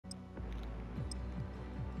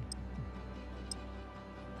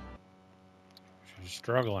She's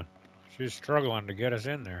struggling. She's struggling to get us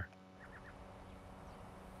in there.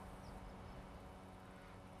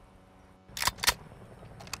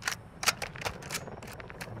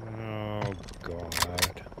 Oh, God.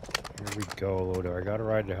 Here we go. Do I gotta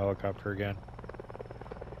ride the helicopter again?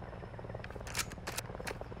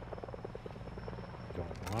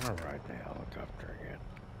 Don't want to ride the helicopter again.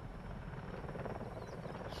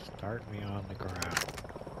 Start me on the ground.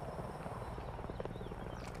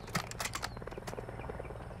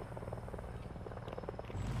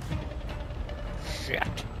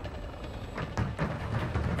 Shit.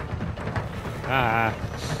 Ah,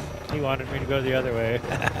 he wanted me to go the other way.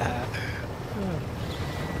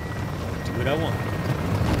 Do what I want.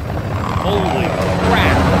 Holy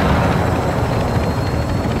crap!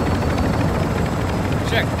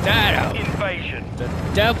 Check that out. Invasion. The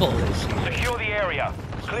devil is here. Secure the area.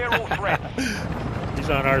 Clear all threats. He's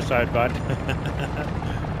on our side, bud. I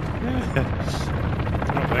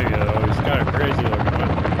don't blame you though. He's kind of crazy looking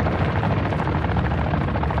one.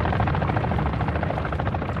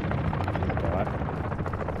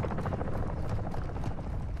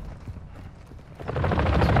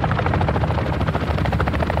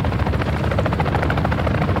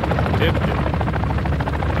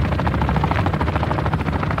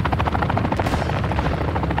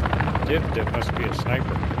 It must be a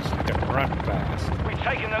sniper. He can run fast. We've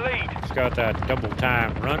taken the lead. He's got that double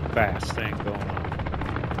time run fast thing going on.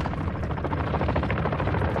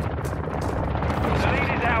 The lead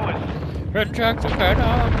is ours. Red tracks are cut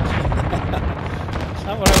off. That's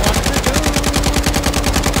not what I wanted to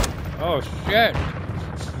do. Oh shit.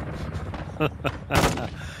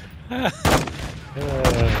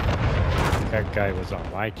 That guy was on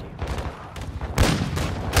my team.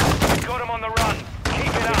 We've got him on the run.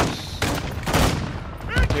 Keep it up.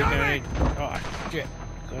 Oh shit!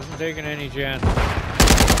 Wasn't taking any chance.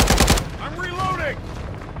 I'm reloading.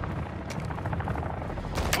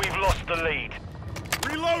 We've lost the lead.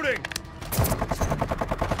 Reloading.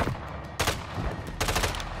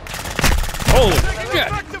 Holy shit!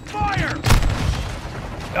 Effective fire.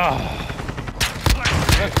 Oh.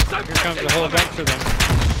 Look, here comes a whole bunch of them.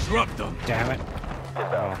 Disrupt them. Damn it!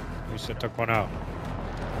 Oh, at least I took one out.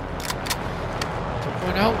 Took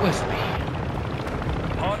one out with me.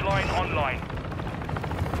 Hardline online.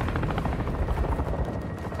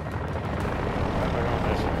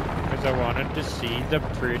 Because I wanted to see the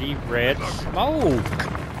pretty red smoke.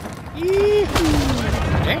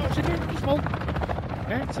 Yee-hoo! Dancing in the smoke.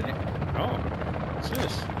 Dancing in. Oh, what's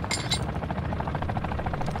this?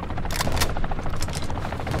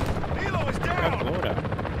 Helo is down. Loadout.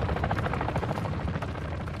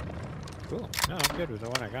 Cool. No, I'm good with the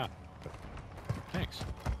one I got. But thanks.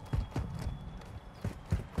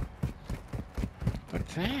 But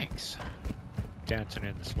thanks. Dancing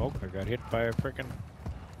in the smoke, I got hit by a frickin'.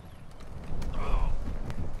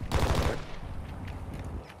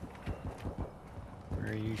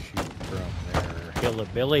 Where are you shooting from there,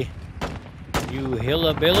 hillabilly? You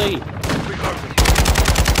hillabilly!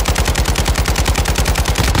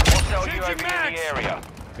 Hostile UAV in the area.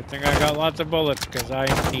 Good thing I got lots of bullets, because I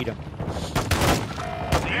need them.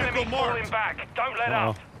 The enemy's falling back. Don't let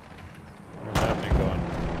up. Where's that thing going?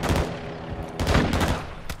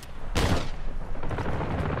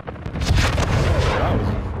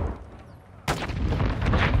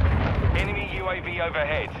 Enemy UAV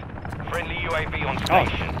overhead. Friendly UAV on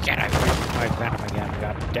station. Oh, shit, I wasted my venom again.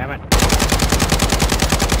 God damn it.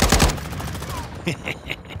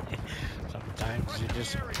 Sometimes you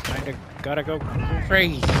just kind of gotta go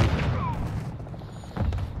crazy.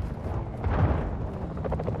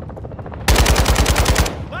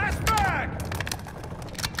 Last mag!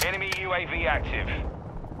 Enemy UAV active.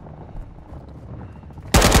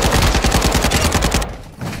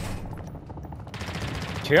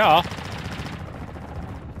 Yeah.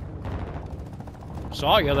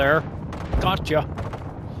 Saw you there. Gotcha.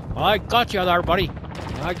 I got you there, buddy.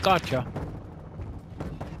 I gotcha.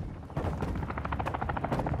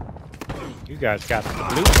 You guys got the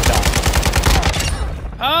blue stuff.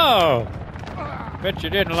 Oh! Bet you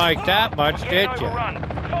didn't like that much, did you?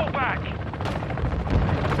 Fall back.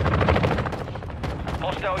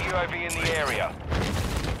 Hostile UAV in the area.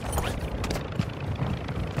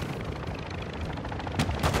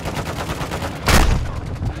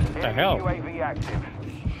 What the hell? UAV active.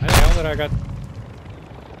 How the hell did I got?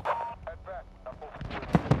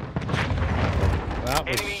 That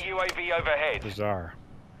was Enemy UAV overhead. bizarre.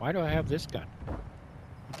 Why do I have this gun? What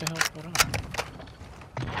the hell's going on?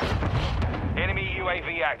 Enemy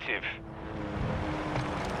UAV active.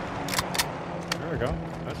 There we go.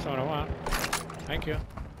 That's what I want. Thank you.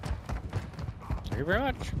 Thank you very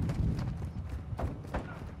much.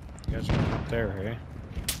 You guys are up there, hey?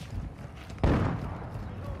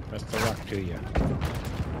 Best of luck to you.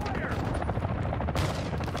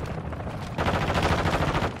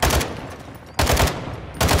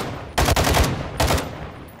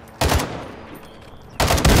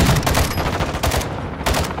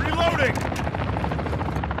 Reloading!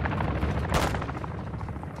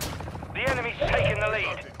 The enemy's taking the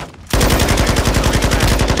lead.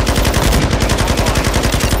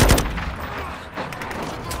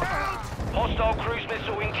 Hostile cruise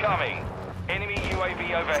missile incoming. Enemy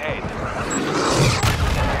UAV overhead.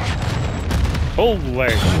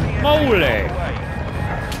 Holy moly!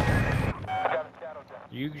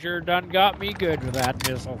 You sure done got me good with that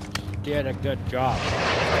missile. Did a good job.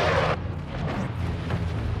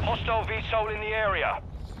 Hostile VTOL in the area.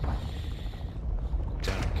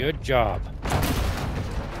 Done a good job.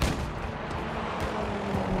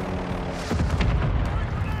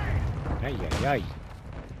 Ay, ay, ay.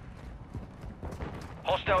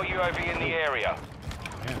 Hostile UAV in the area.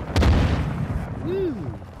 Yeah. Woo!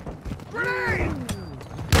 Grenade!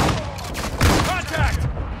 Contact!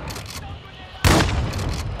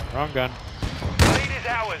 Wrong gun. The lead is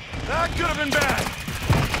ours. That could have been bad.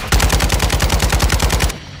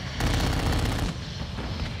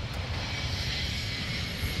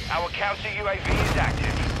 Our counter UAV is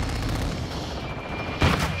active.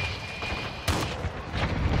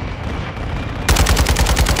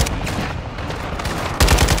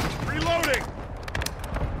 Reloading!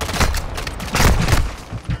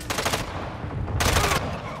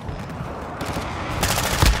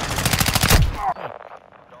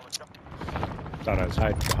 Thought I was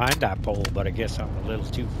hiding behind that pole, but I guess I'm a little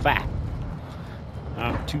too fat.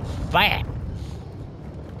 I'm too fat.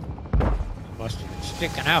 Must have been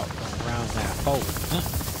sticking out going around that pole. Huh?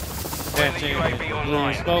 Dancing in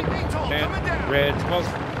blue smoke, red smoke,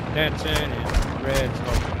 dancing in red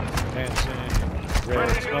smoke, dancing in red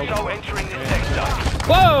smoke. Entering this sector.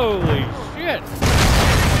 Holy shit!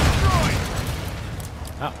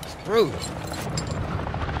 That was rude.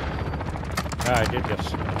 I did just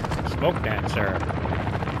smoke dance there.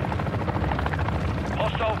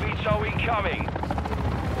 Hostile VTOL incoming.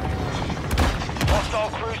 Hostile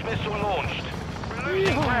cruise missile launched. We're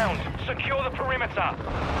losing ground. Secure the perimeter.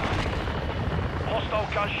 Hostile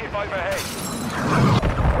gunship overhead.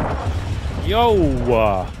 Yo!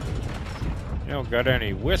 You don't got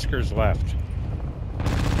any whiskers left.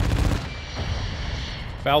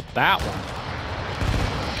 Felt that one.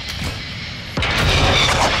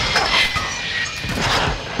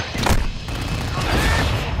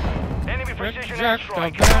 Enemy precision Jack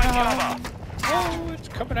airstrike. the Find Banner. cover. Oh, it's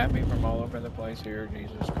coming at me from all over the place here.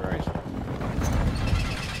 Jesus Christ.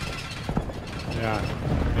 Yeah,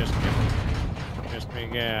 missed me. Missed me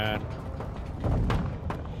again.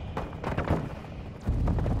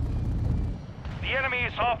 The enemy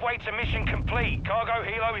is halfway to mission complete. Cargo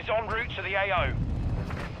helo is en route to the AO.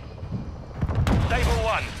 Sable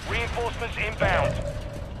 1, reinforcements inbound.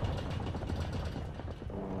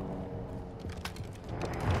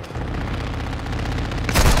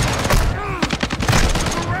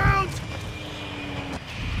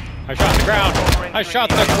 I shot the ground! I shot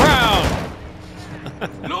the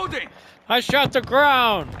ground! Loading! I shot the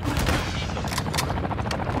ground!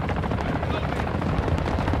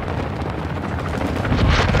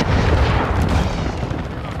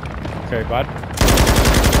 Okay, bud.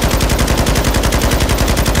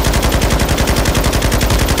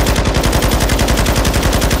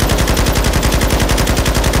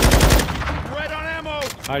 Red on ammo!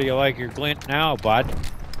 How do you like your glint now, bud?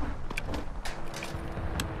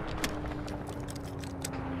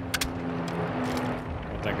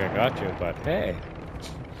 Don't think I got you, but hey.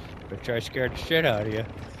 Bet you I scared the shit out of you.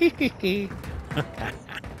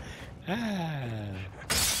 Ah.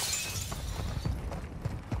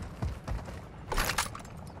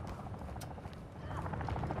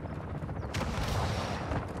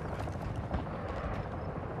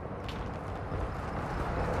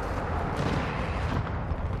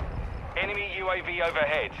 Enemy UAV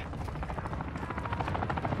overhead.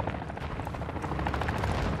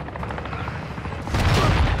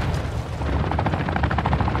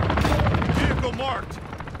 Vehicle marked.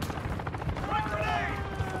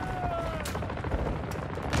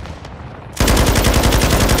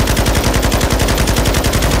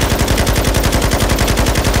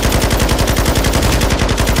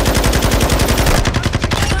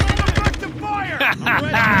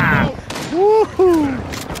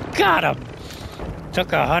 Woohoo! Got him!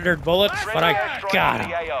 Took 100 bullets, but I got him.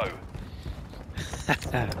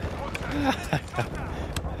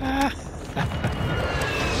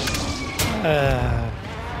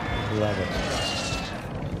 Love it.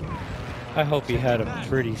 I hope he had a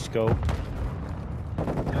pretty scope.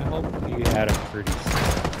 I hope he had a pretty scope.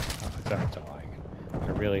 Oh, that's all I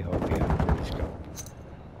really hope he had a pretty scope.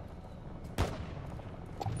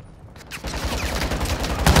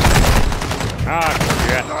 Ah,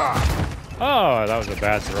 shit. Oh, that was a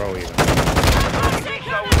bad throw even.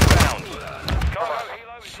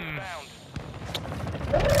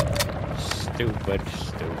 Stupid.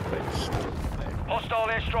 Hostile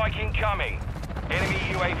airstrike incoming. Enemy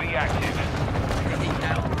UAV active.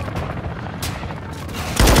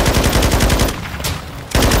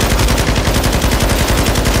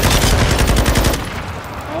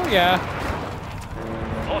 Oh yeah.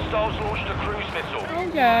 Hostiles launched a cruise missile.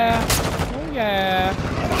 Oh yeah. Oh yeah.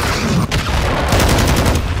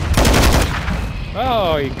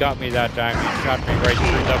 Oh, he got me that time. He shot me right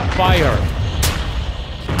through the fire.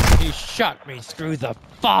 He shot me through the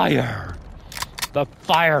fire. The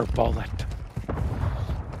fire bullet.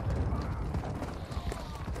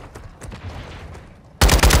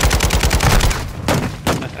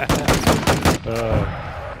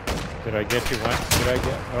 Did I get you once? Did I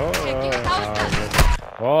get?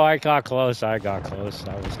 Oh, I got close. That was close.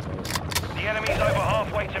 The enemy's over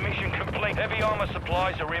halfway to mission complete. Heavy armor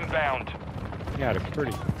supplies are inbound. Yeah, it's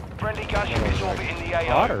pretty. Friendly gunship is orbiting the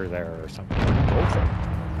AO. Otter there or something. Gopher.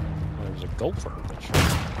 There's a gopher.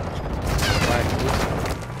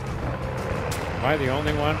 Am I the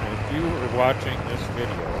only one? If you were watching this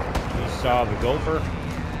video, you saw the gopher.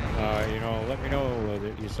 You know, let me know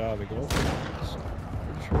that you saw the gopher.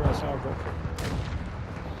 Pretty sure I saw a gopher.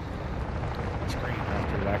 Screen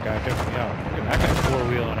after that guy took me out. Look at that guy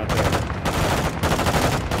four-wheeling up there.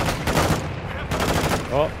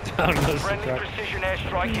 Oh, down goes the friendly truck. precision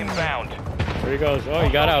airstrike inbound. There he goes. Oh, he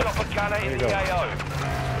got out. There you go.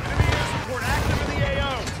 Support active in the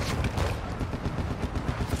AO.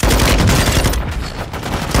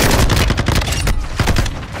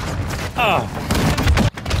 Oh.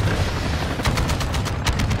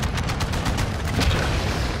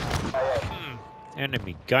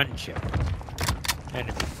 Enemy gunship.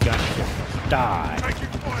 Die.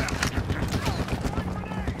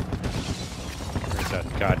 Where's that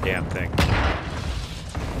goddamn thing?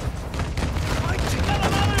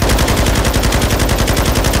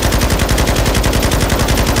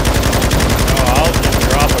 Oh, I'll just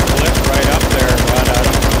drop a clip right up there, but I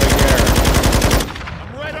don't really care.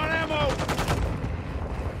 I'm right on ammo.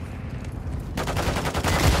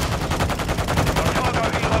 Cargo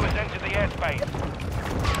helo has entered the airspace.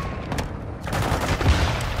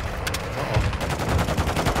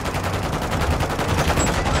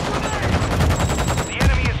 The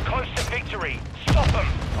enemy is close to victory. Stop them.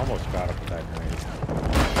 Almost got him with that grenade.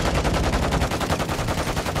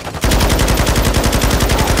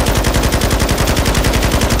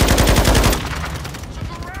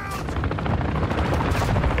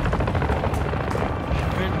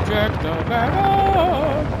 Inject the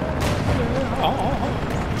venom.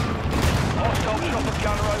 Hostile chopper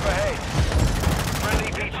gunner overhead. Friendly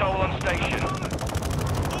VTOL on station.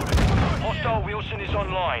 Hostile Wilson is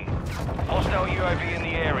online. Hostile UAV in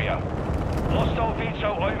the area. Hostile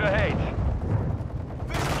VTOL overhead.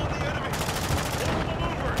 Visual on the enemy. Multiple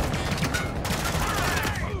movers.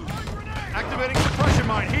 Activating suppression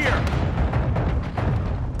mine here.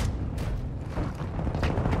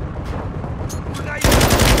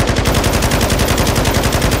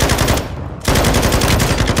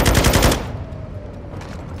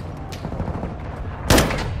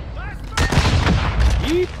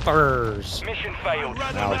 Jeepers. Mission failed.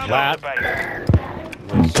 Now Return that to base.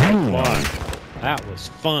 was fun. That was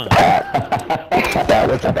fun. That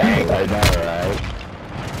was a bang, I know, right?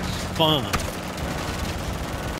 Fun.